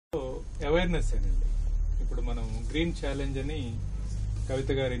Awareness ఏనండి. ఇప్పుడు మనం గ్రీన్ ఛాలెంజ్ అని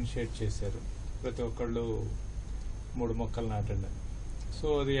కవిత గారు ఇనిషియేట్ చేశారు. ప్రతి ఒక్కళ్ళు 3 మొక్కలు నాటండి. సో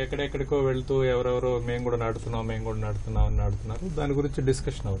అది ఎక్కడెక్కడికో వెళ్తూ ఎవరెవరో మేము కూడా నాటుతున్నాం అని నాటుతున్నారు. దాని గురించి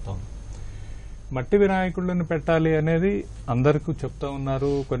డిస్కషన్ అవుతాం. మట్టి వినాయకుళ్ళని పెట్టాలి అనేది అందరికీ చెప్తా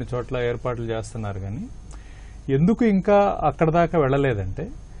ఉన్నారు, కొన్ని చోట్ల ఏర్పాట్లు చేస్తున్నారు. కానీ ఎందుకు ఇంకా అక్కడ దాకా వెళ్ళలేదంటే,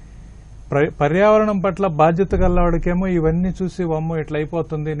 పర్యావరణం పట్ల బాధ్యత గలవాడికేమో ఇవన్నీ చూసి వమ్మో ఇట్లా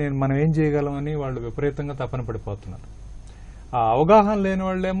అయిపోతుంది, మనం ఏం చేయగలమని వాళ్ళు విపరీతంగా తపన పడిపోతున్నారు. ఆ అవగాహన లేని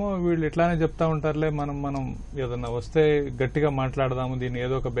వాళ్ళేమో వీళ్ళు ఇట్లానే చెప్తా ఉంటారులే, మనం ఏదన్నా వస్తే గట్టిగా మాట్లాడదాము, దీన్ని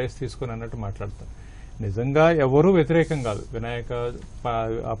ఏదో ఒక బేస్ తీసుకుని అన్నట్టు మాట్లాడతారు. నిజంగా ఎవరూ వ్యతిరేకం కాదు, వినాయక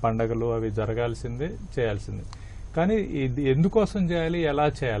ఆ పండగలు అవి జరగాల్సిందే, చేయాల్సిందే. కానీ ఇది ఎందుకోసం చేయాలి, ఎలా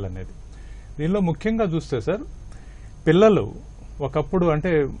చేయాలనేది దీనిలో ముఖ్యంగా చూస్తే సార్, పిల్లలు ఒకప్పుడు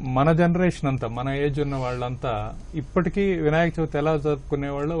అంటే మన జనరేషన్ అంతా, మన ఏజ్ ఉన్న వాళ్ళంతా ఇప్పటికీ వినాయక చవితి ఎలా జరుపుకునే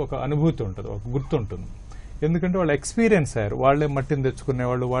వాళ్ళు ఒక అనుభూతి ఉంటుంది, ఒక గుర్తు ఉంటుంది. ఎందుకంటే వాళ్ళు ఎక్స్పీరియన్స్ అయ్యారు. వాళ్లే మట్టిని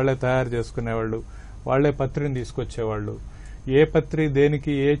తెచ్చుకునేవాళ్ళు, వాళ్లే తయారు చేసుకునేవాళ్ళు, వాళ్లే పత్రిని తీసుకొచ్చేవాళ్ళు, ఏ పత్రి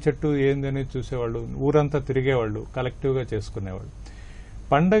దేనికి ఏ చెట్టు ఏంది అనేది చూసేవాళ్ళు, ఊరంతా తిరిగేవాళ్ళు, కలెక్టివ్గా చేసుకునేవాళ్ళు.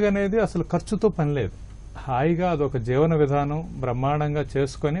 పండగ అనేది అసలు ఖర్చుతో పని లేదు, హాయిగా అదొక జీవన విధానం బ్రహ్మాండంగా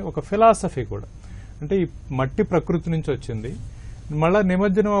చేసుకొని ఒక ఫిలాసఫీ కూడా. అంటే ఈ మట్టి ప్రకృతి నుంచి వచ్చింది, మళ్ళా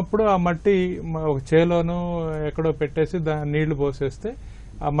నిమజ్జనం అప్పుడు ఆ మట్టి ఒక చేలోనో ఎక్కడో పెట్టేసి నీళ్లు పోసేస్తే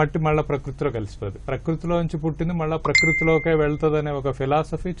ఆ మట్టి మళ్ళా ప్రకృతిలో కలిసిపోతుంది. ప్రకృతిలో నుంచి పుట్టింది మళ్ళా ప్రకృతిలోకే వెళ్తుందనే ఒక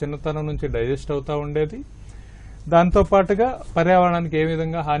ఫిలాసఫీ చిన్నతనం నుంచి డైజెస్ట్ అవుతా ఉండేది. దాంతో పాటుగా పర్యావరణానికి ఏ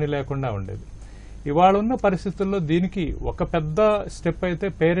విధంగా హాని లేకుండా ఉండేది. ఇవాళ ఉన్న పరిస్థితుల్లో దీనికి ఒక పెద్ద స్టెప్ అయితే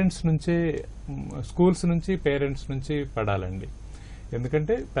పేరెంట్స్ నుంచే, స్కూల్స్ నుంచి పేరెంట్స్ నుంచి పడాలండి.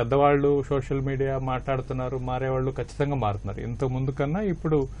 ఎందుకంటే పెద్దవాళ్ళు సోషల్ మీడియా మాట్లాడుతున్నారు, మారేవాళ్ళు ఖచ్చితంగా మారుతున్నారు. ఇంతకు ముందు కన్నా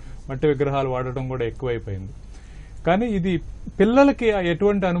ఇప్పుడు మట్టి విగ్రహాలు వాడటం కూడా ఎక్కువైపోయింది. కానీ ఇది పిల్లలకి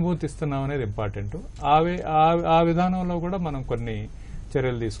ఎటువంటి అనుభూతి ఇస్తున్నాం అనేది ఇంపార్టెంట్. ఆ విధానంలో కూడా మనం కొన్ని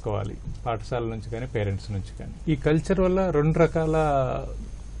చర్యలు తీసుకోవాలి, పాఠశాల నుంచి కానీ పేరెంట్స్ నుంచి కానీ. ఈ కల్చర్ వల్ల 2 రకాల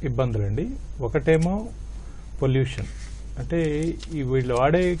ఇబ్బందులండి. ఒకటేమో పొల్యూషన్, అంటే వీళ్ళు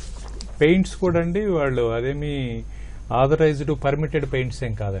వాడే పెయింట్స్ కూడా అండి, వాళ్ళు అదేమి ఆథరైజ్డ్ పర్మిటెడ్ పెయింట్స్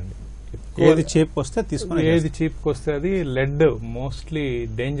ఏం కాదండి. ఏది చీప్ వస్తే తీసుకుని, ఏది చీప్కి వస్తే అది lead, mostly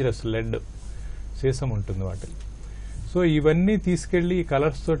dangerous lead, sesame ఉంటుంది వాటికి. సో ఇవన్నీ తీసుకెళ్లి ఈ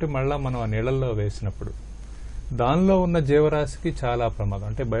కలర్స్ తోటి మళ్ళా మనం ఆ నీళ్ళల్లో వేసినప్పుడు దానిలో ఉన్న జీవరాశికి చాలా ప్రమాదం.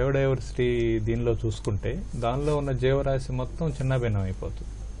 అంటే బయోడైవర్సిటీ దీనిలో చూసుకుంటే దానిలో ఉన్న జీవరాశి మొత్తం చిన్నభిన్నం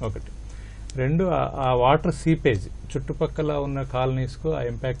అయిపోతుంది. ఒకటి. 2, ఆ వాటర్ సీపేజ్ చుట్టుపక్కల ఉన్న కాలనీస్కు ఆ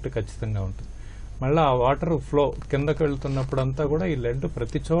ఇంపాక్ట్ ఖచ్చితంగా ఉంటుంది. మళ్ళీ ఆ వాటర్ ఫ్లో కిందకు వెళ్తున్నప్పుడు అంతా కూడా ఈ లెడ్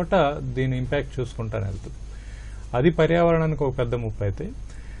ప్రతి చోట దీని ఇంపాక్ట్ చూసుకుంటానే వెళ్తుంది. అది పర్యావరణానికి ఒక పెద్ద ముప్పు అయితే.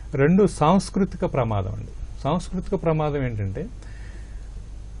 2, సాంస్కృతిక ప్రమాదం అండి. సాంస్కృతిక ప్రమాదం ఏంటంటే,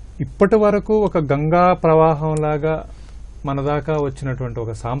 ఇప్పటి వరకు ఒక గంగా ప్రవాహంలాగా మన దాకా వచ్చినటువంటి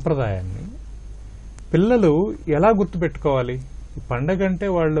ఒక సాంప్రదాయాన్ని పిల్లలు ఎలా గుర్తుపెట్టుకోవాలి? ఈ పండగ అంటే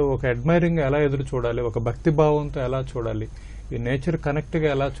వాళ్ళు ఒక అడ్మైరింగ్ ఎలా ఎదురు చూడాలి, ఒక భక్తి భావంతో ఎలా చూడాలి, ఈ నేచర్ కనెక్ట్గా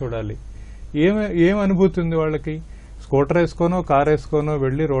ఎలా చూడాలి, ఏం అనుభూతి ఉంది వాళ్ళకి? స్కూటర్ వేసుకోనో కార్ వేసుకోనో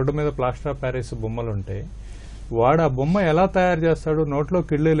వెళ్ళి రోడ్డు మీద ప్లాస్టర్ ఆఫ్ ప్యారిస్ బొమ్మలుంటే వాడు ఆ బొమ్మ ఎలా తయారు చేస్తాడు? నోట్లో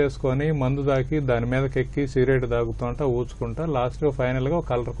కిళ్ళీలు వేసుకొని మందు దాకి దాని మీదకి ఎక్కి సిగరెట్ తాగుతుంటా ఊచుకుంటా లాస్ట్గా ఫైనల్గా ఒక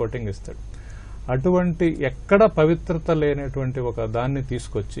కలర్ కోటింగ్ ఇస్తాడు. అటువంటి ఎక్కడ పవిత్రత లేనటువంటి ఒక దాన్ని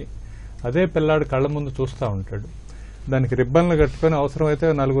తీసుకొచ్చి అదే పిల్లాడు కళ్ళ ముందు చూస్తూ ఉంటాడు. దానికి రిబ్బన్లు కట్టుకొని అవసరమైతే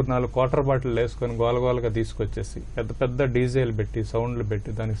 4 క్వార్టర్ బాటిల్ వేసుకొని గోలగోలగా తీసుకొచ్చేసి పెద్ద పెద్ద డీజేలు పెట్టి సౌండ్లు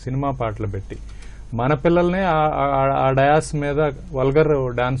పెట్టి దానికి సినిమా పాటలు పెట్టి మన పిల్లల్ని ఆ డయాస్ మీద వల్గర్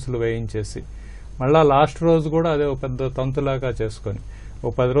డాన్సులు వేయించేసి మళ్ళా లాస్ట్ రోజు కూడా అదే ఒక పెద్ద తంతులాగా చేసుకొని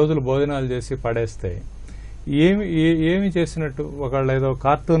 10 రోజులు భోజనాలు చేసి పడేస్తే ఏమి చేసినట్టు? ఒకళ్ళు ఏదో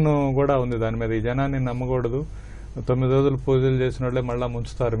కార్టూన్ కూడా ఉంది దాని మీద, ఈ జనాన్ని నమ్మకూడదు, 9 రోజులు పూజలు చేసిన వాళ్ళే మళ్ళా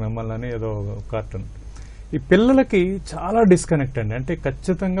ముంచుతారు మిమ్మల్ని అని ఏదో కార్టూన్. ఈ పిల్లలకి చాలా డిస్కనెక్ట్ అండి. అంటే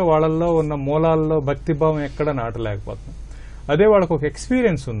ఖచ్చితంగా వాళ్ళల్లో ఉన్న మూలాల్లో భక్తిభావం ఎక్కడ నాటలేకపోతున్నాం. అదే వాళ్ళకు ఒక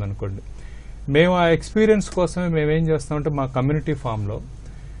ఎక్స్పీరియన్స్ ఉందనుకోండి, మేము ఆ ఎక్స్పీరియన్స్ కోసమే మేమేం చేస్తామంటే మా కమ్యూనిటీ ఫామ్లో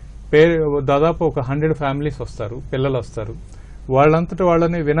దాదాపు ఒక 100 ఫ్యామిలీస్ వస్తారు, పిల్లలు వస్తారు. వాళ్ళంతటా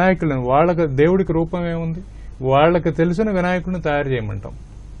వాళ్ళని వినాయకులను, వాళ్ళకి దేవుడికి రూపం ఏముంది, వాళ్ళకి తెలిసిన వినాయకుడిని తయారు చేయమంటాం.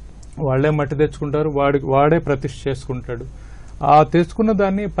 వాళ్లే మట్టి తెచ్చుకుంటారు, వాడే ప్రతిష్ఠ చేసుకుంటాడు. ఆ తెచ్చుకున్న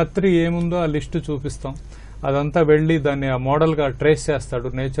దాన్ని పత్రి ఏముందో ఆ లిస్టు చూపిస్తాం. అదంతా వెళ్లి దాన్ని ఆ మోడల్గా ట్రేస్ చేస్తాడు,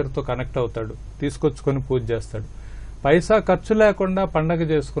 నేచర్తో కనెక్ట్ అవుతాడు, తీసుకొచ్చుకొని పూజ చేస్తాడు. పైసా ఖర్చు లేకుండా పండగ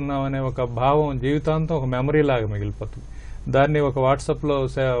చేసుకున్నామనే ఒక భావం జీవితాంతం ఒక మెమరీ లాగా మిగిలిపోతుంది. దాన్ని ఒక వాట్సాప్లో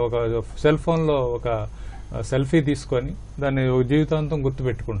ఒక సెల్ ఫోన్లో ఒక సెల్ఫీ తీసుకొని దాన్ని జీవితాంతం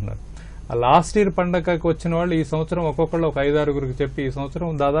గుర్తుపెట్టుకుంటున్నారు. ఆ లాస్ట్ ఇయర్ పండగకి వచ్చిన వాళ్ళు ఈ సంవత్సరం ఒక్కొక్కళ్ళు ఒక 5-6 చెప్పి ఈ సంవత్సరం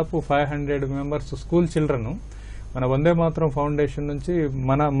దాదాపు 500 మెంబర్స్ స్కూల్ చిల్డ్రన్ మన వందే మాతరం ఫౌండేషన్ నుంచి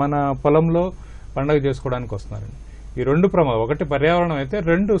మన పొలంలో పండగ చేసుకోవడానికి వస్తున్నారండి. ఈ 2 ప్రమాదం, ఒకటి పర్యావరణం అయితే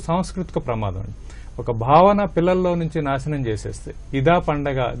 2 సాంస్కృతిక ప్రమాదం అండి. ఒక భావన పిల్లల్లో నుంచి నాశనం చేసేస్తే ఇదా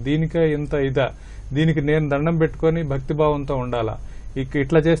పండగ, దీనికే ఇంత ఇదా, దీనికి నేను దండం పెట్టుకొని భక్తిభావంతో ఉండాలా,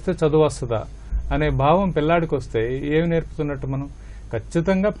 ఇట్లా చేస్తే చదువు వస్తుందా అనే భావం పిల్లాడికి వస్తే ఏమి నేర్పుతున్నట్టు మనం?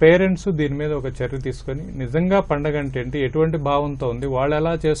 ఖచ్చితంగా పేరెంట్స్ దీని మీద ఒక చర్య తీసుకొని నిజంగా పండగ అంటే ఏంటి, ఎటువంటి భావంతో ఉంది, వాళ్ళు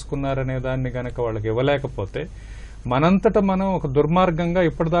ఎలా చేసుకున్నారనే దాన్ని గనక వాళ్ళకి ఇవ్వలేకపోతే మనంతటా మనం ఒక దుర్మార్గంగా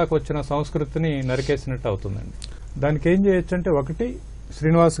ఇప్పటిదాకా వచ్చిన సంస్కృతిని నరికేసినట్టు అవుతుందండి. దానికి ఏం చేయొచ్చు అంటే, ఒకటి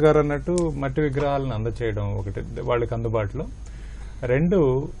శ్రీనివాస్ గారు అన్నట్టు మట్టి విగ్రహాలను అందచేయడం ఒకటి వాళ్ళకి అందుబాటులో. 2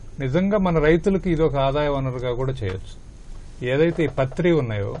 నిజంగా మన రైతులకి ఇది ఒక ఆదాయ వనరుగా కూడా చేయొచ్చు. ఏదైతే ఈ పత్రి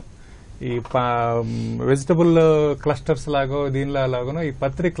ఉన్నాయో, ఈ వెజిటబుల్ క్లస్టర్స్ దీనిలాగానో ఈ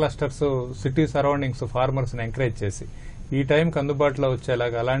పత్రి క్లస్టర్స్ సిటీ సరౌండింగ్స్ ఫార్మర్స్ ని ఎంకరేజ్ చేసి ఈ టైంకి అందుబాటులో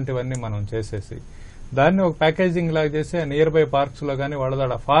వచ్చేలాగా అలాంటివన్నీ మనం చేసేసి దాన్ని ఒక ప్యాకేజింగ్ లాగా చేసి నియర్ బై పార్క్స్ లో కానీ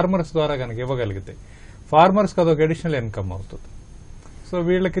వాళ్ళ ఫార్మర్స్ ద్వారా కనుక ఇవ్వగలిగితే ఫార్మర్స్ కి అదొక అడిషనల్ ఇన్కమ్ అవుతుంది. సో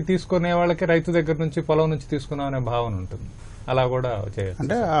వీళ్ళకి తీసుకునే వాళ్ళకి రైతు దగ్గర నుంచి పొలం నుంచి తీసుకున్నాం అనే భావన ఉంటుంది. అలా కూడా చేయొచ్చు.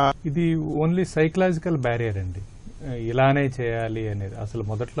 అంటే ఇది ఓన్లీ సైకలాజికల్ బ్యారియర్ అండి, ఇలానే చేయాలి అనేది. అసలు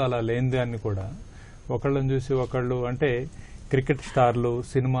మొదట్లో అలా లేని దాన్ని కూడా ఒకళ్ళని చూసి ఒకళ్ళు, అంటే క్రికెట్ స్టార్లు,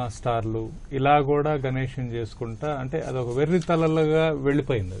 సినిమా స్టార్లు ఇలా కూడా గణేశం చేసుకుంటా, అంటే అదొక వెర్రి తలలుగా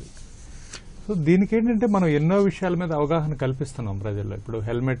వెళ్లిపోయింది అది. సో దీనికి ఏంటంటే మనం ఎన్నో విషయాల మీద అవగాహన కల్పిస్తున్నాం ప్రజల్లో. ఇప్పుడు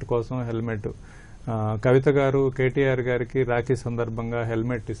హెల్మెట్ కోసం కవిత గారు కేటీఆర్ గారికి రాఖీ సందర్భంగా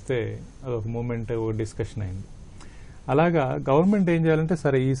హెల్మెట్ ఇస్తే అదొక మూమెంట్ డిస్కషన్ అయింది. అలాగా గవర్నమెంట్ ఏం చేయాలంటే,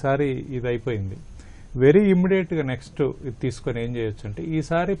 సరే ఈసారి ఇది అయిపోయింది, వెరీ ఇమ్మీడియట్ గా నెక్స్ట్ ఇది తీసుకొని ఏం చేయొచ్చు అంటే,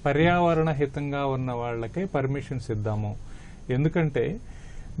 ఈసారి పర్యావరణ హితంగా ఉన్న వాళ్ళకే పర్మిషన్స్ ఇద్దాము. ఎందుకంటే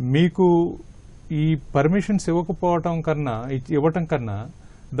మీకు ఈ పర్మిషన్స్ ఇవ్వటం కన్నా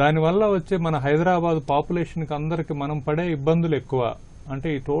దానివల్ల వచ్చే మన హైదరాబాద్ పాపులేషన్ కి అందరికి మనం పడే ఇబ్బందులు ఎక్కువ. అంటే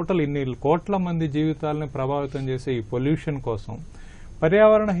ఈ టోటల్ ఇన్ని కోట్ల మంది జీవితాలని ప్రభావితం చేసే ఈ పొల్యూషన్ కోసం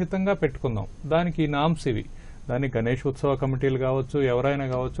పర్యావరణ హితంగా పెట్టుకుందాం. దానికి ఈ నామ్స్ ఇవి. దానికి గణేష్ ఉత్సవ కమిటీలు కావచ్చు, ఎవరైనా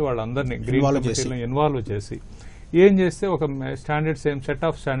కావచ్చు, వాళ్ళందరినీ గ్రీన్ కమిటీలను ఇన్వాల్వ్ చేసి ఏం చేస్తే ఒక స్టాండర్డ్స్ సెట్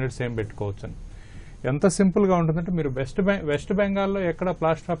ఆఫ్ స్టాండర్డ్స్ పెట్టుకోవచ్చు అని. ఎంత సింపుల్ గా ఉంటుందంటే, మీరు వెస్ట్ బెంగాల్లో ఎక్కడ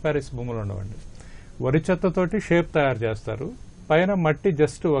ప్లాస్టర్ ఆఫ్ ప్యారిస్ భూములు ఉండవండి. వరి చెత్తతోటి షేప్ తయారు చేస్తారు, పైన మట్టి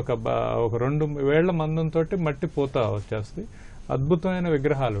జస్ట్ ఒక 2 వేళ్ల మందంతో మట్టి పూత వచ్చేస్తుంది, అద్భుతమైన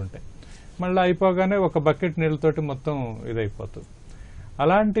విగ్రహాలు ఉంటాయి. మళ్ళీ అయిపోగానే ఒక బకెట్ నీళ్ళతోటి మొత్తం ఇదైపోతుంది.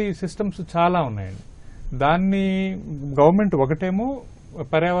 అలాంటి సిస్టమ్స్ చాలా ఉన్నాయండి. దాన్ని గవర్నమెంట్ ఒకటేమో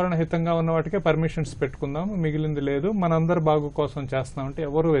పర్యావరణ హితంగా ఉన్న వాటికే పర్మిషన్స్ పెట్టుకుందాం, మిగిలింది లేదు, మనందరి బాగు కోసం చేస్తామంటే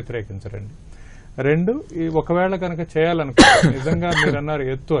ఎవరు వ్యతిరేకించరండి. 2, ఒకవేళ కనుక చేయాలనుకుంటే నిజంగా మీరు అన్నారు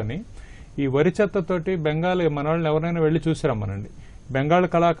ఎత్తు అని, ఈ వరి చెత్తతోటి బెంగాల్ మన వాళ్ళని ఎవరైనా వెళ్లి చూసిరమ్మనండి. బెంగాల్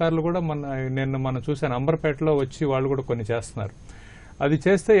కళాకారులు కూడా మనం చూసాను, అంబర్పేటలో వచ్చి వాళ్ళు కూడా కొన్ని చేస్తున్నారు. అది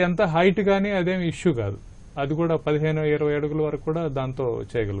చేస్తే ఎంత హైట్ గానీ అదేమి ఇష్యూ కాదు, అది కూడా 15-20 అడుగుల వరకు కూడా దాంతో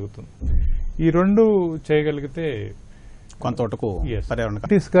చేయగలుగుతుంది. ఈ 2 చేయగలిగితే కొంతవరకు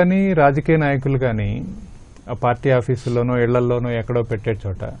పార్టీస్ కానీ రాజకీయ నాయకులు కానీ ఆ పార్టీ ఆఫీసుల్లోనో ఇళ్లలోనో ఎక్కడో పెట్టే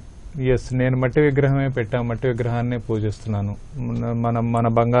చోట నేను మట్టి విగ్రహమే మట్టి విగ్రహాన్ని పూజిస్తున్నాను, మన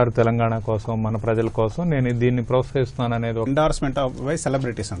బంగారు తెలంగాణ కోసం, మన ప్రజల కోసం నేను దీన్ని ప్రోత్సహిస్తున్నాను అనేది ఎండార్స్మెంట్ ఆఫ్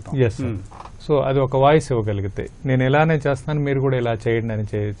సెలబ్రిటీస్ అంటాం. సో అది ఒక వాయిస్ ఇవ్వగలిగితే, నేను ఇలానే చేస్తాను, మీరు కూడా ఇలా చేయండి అని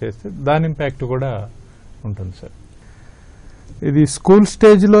చేస్తే దాని ఇంపాక్ట్ కూడా ఉంటుంది సార్. ఇది స్కూల్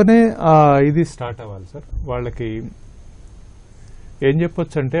స్టేజ్లోనే ఇది స్టార్ట్ అవ్వాలి సార్. వాళ్ళకి ఏం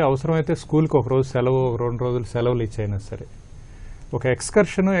చెప్పొచ్చు అంటే, అవసరమైతే స్కూల్కి ఒక రోజు సెలవు, 2 రోజులు సెలవులు ఇచ్చైనా సరే ఒక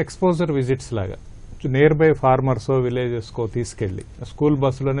ఎక్స్కర్షన్, ఎక్స్పోజర్ విజిట్స్ లాగా నియర్ బై ఫార్మర్సో విలేజెస్కో తీసుకెళ్లి స్కూల్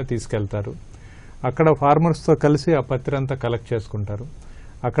బస్సులోనే తీసుకెళ్తారు. అక్కడ ఫార్మర్స్తో కలిసి ఆ పత్రి అంతా కలెక్ట్ చేసుకుంటారు.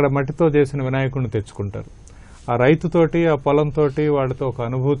 అక్కడ మట్టితో చేసిన వినాయకుడిని తెచ్చుకుంటారు. ఆ రైతుతోటి, ఆ పొలంతోటి వాళ్ళతో ఒక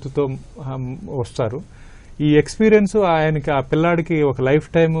అనుభూతితో వస్తారు. ఈ ఎక్స్పీరియన్స్ ఆయనకి, ఆ పిల్లాడికి ఒక లైఫ్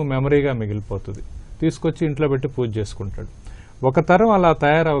టైమ్ మెమరీగా మిగిలిపోతుంది. తీసుకొచ్చి ఇంట్లో పెట్టి పూజ చేసుకుంటాడు. ఒక తరం అలా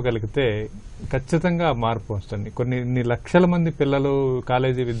తయారవగలిగితే ఖచ్చితంగా మార్పు వస్తుంది. కొన్ని లక్షల మంది పిల్లలు,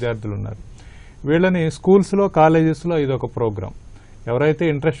 కాలేజీ విద్యార్థులు ఉన్నారు. వీళ్ళని స్కూల్స్లో, కాలేజెస్లో ఇదొక ప్రోగ్రామ్. ఎవరైతే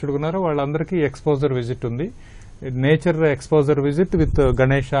ఇంట్రెస్టెడ్ ఉన్నారో వాళ్ళందరికీ ఎక్స్పోజర్ విజిట్ ఉంది. Nature exposure visit with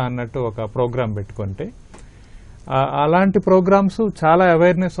Ganesha అన్నట్టు ఒక ప్రోగ్రామ్ పెట్టుకుంటే, అలాంటి ప్రోగ్రామ్స్ చాలా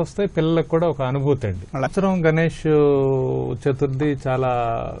అవేర్నెస్ వస్తాయి, పిల్లలకు కూడా ఒక అనుభూతి అండి. సంవత్సరం గణేష్ చతుర్థి చాలా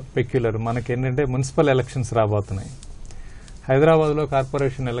పెక్యులర్. మనకి ఏంటంటే మున్సిపల్ ఎలక్షన్స్ రాబోతున్నాయి. హైదరాబాద్లో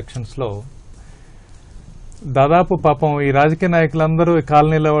కార్పొరేషన్ ఎలక్షన్స్ లో దాదాపు పాపం ఈ రాజకీయ నాయకులందరూ ఈ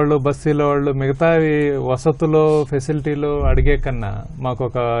కాలనీల వాళ్ళు, బస్తీల వాళ్ళు మిగతా వసతులు, ఫెసిలిటీలు అడిగే కన్నా మాకు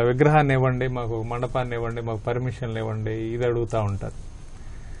ఒక విగ్రహాన్ని ఇవ్వండి, మాకు మండపాన్ని ఇవ్వండి, మాకు పర్మిషన్లు ఇవ్వండి, ఇది అడుగుతూ ఉంటారు.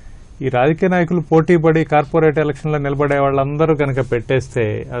 ఈ రాజకీయ నాయకులు పోటీ పడి కార్పొరేట్ ఎలక్షన్లో నిలబడే వాళ్ళందరూ కనుక పెట్టేస్తే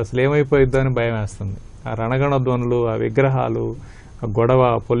అసలు ఏమైపోయిద్దో అని భయం వేస్తుంది. ఆ రణగణ ధ్వనులు, ఆ విగ్రహాలు, ఆ గొడవ,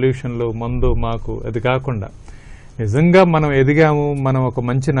 పొల్యూషన్లు, మందు మాకు అది కాకుండా నిజంగా మనం ఎదిగాము, మనం ఒక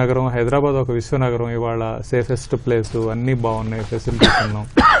మంచి నగరం, హైదరాబాద్ ఒక విశ్వనగరం, ఇవాళ సేఫెస్ట్ ప్లేస్, అన్నీ బాగున్నాయి, ఫెసిలిటీస్ ఉన్నాం,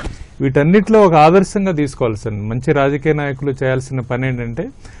 వీటన్నిటిలో ఒక ఆదర్శంగా తీసుకోవాల్సింది మంచి రాజకీయ నాయకులు చేయాల్సిన పని ఏంటంటే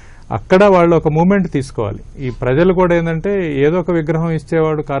అక్కడ వాళ్ళు ఒక మూమెంట్ తీసుకోవాలి. ఈ ప్రజలు కూడా ఏంటంటే ఏదో ఒక విగ్రహం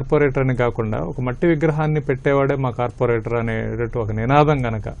ఇచ్చేవాడు కార్పొరేటర్ అని కాకుండా ఒక మట్టి విగ్రహాన్ని పెట్టేవాడే మా కార్పొరేటర్ అనేటట్టు ఒక నినాదం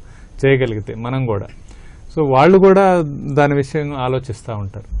గనక చేయగలిగితే మనం కూడా, సో వాళ్ళు కూడా దాని విషయం ఆలోచిస్తూ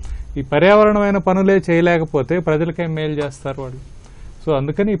ఉంటారు. ఈ పర్యావరణమైన పనులే చేయలేకపోతే ప్రజలకేం మేలు చేస్తారు వాళ్ళు? సో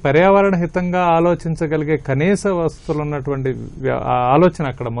అందుకని ఈ పర్యావరణ హితంగా ఆలోచించగలిగే కనీస వస్తువులు ఉన్నటువంటి ఆలోచన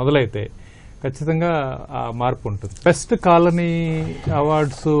అక్కడ మొదలైతే ఖచ్చితంగా ఆ మార్పు ఉంటుంది. Best colony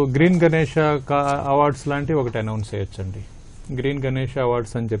awards, green Ganesha awards లాంటివి ఒకటి అనౌన్స్ చేయొచ్చండి. గ్రీన్ గణేష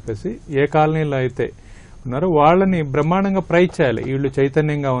అవార్డ్స్ అని చెప్పేసి ఏ కాలనీలో అయితే ఉన్నారో వాళ్ళని బ్రహ్మాండంగా ప్రైజ్ చేయాలి. వీళ్ళు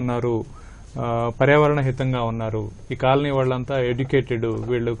చైతన్యంగా ఉన్నారు, పర్యావరణ హితంగా ఉన్నారు, ఈ కాలనీ వాళ్ళంతా ఎడ్యుకేటెడ్,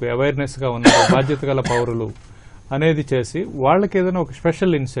 వీళ్ళకు అవేర్నెస్ గా ఉన్నారు, బాధ్యత గల పౌరులు అనేది చేసి వాళ్ళకి ఏదైనా ఒక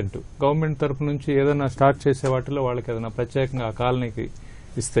స్పెషల్ ఇన్సెంటివ్ గవర్నమెంట్ తరపు నుంచి ఏదైనా స్టార్ట్ చేసే వాటిలో వాళ్ళకి ఏదైనా ప్రత్యేకంగా ఆ కాలనీకి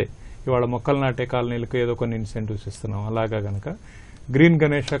ఇస్తే, ఇవాళ మొక్కలు నాటే కాలనీలకు ఏదో కొన్ని ఇన్సెంటివ్స్ ఇస్తున్నాం, అలాగా గనక గ్రీన్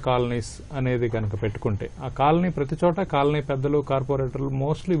గణేష కాలనీస్ అనేది కనుక పెట్టుకుంటే ఆ కాలనీ ప్రతి చోట కాలనీ పెద్దలు, కార్పొరేటర్లు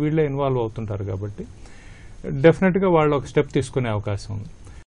మోస్ట్లీ వీళ్ళే ఇన్వాల్వ్ అవుతుంటారు కాబట్టి డెఫినెట్ గా వాళ్ళు ఒక స్టెప్ తీసుకునే అవకాశం ఉంది.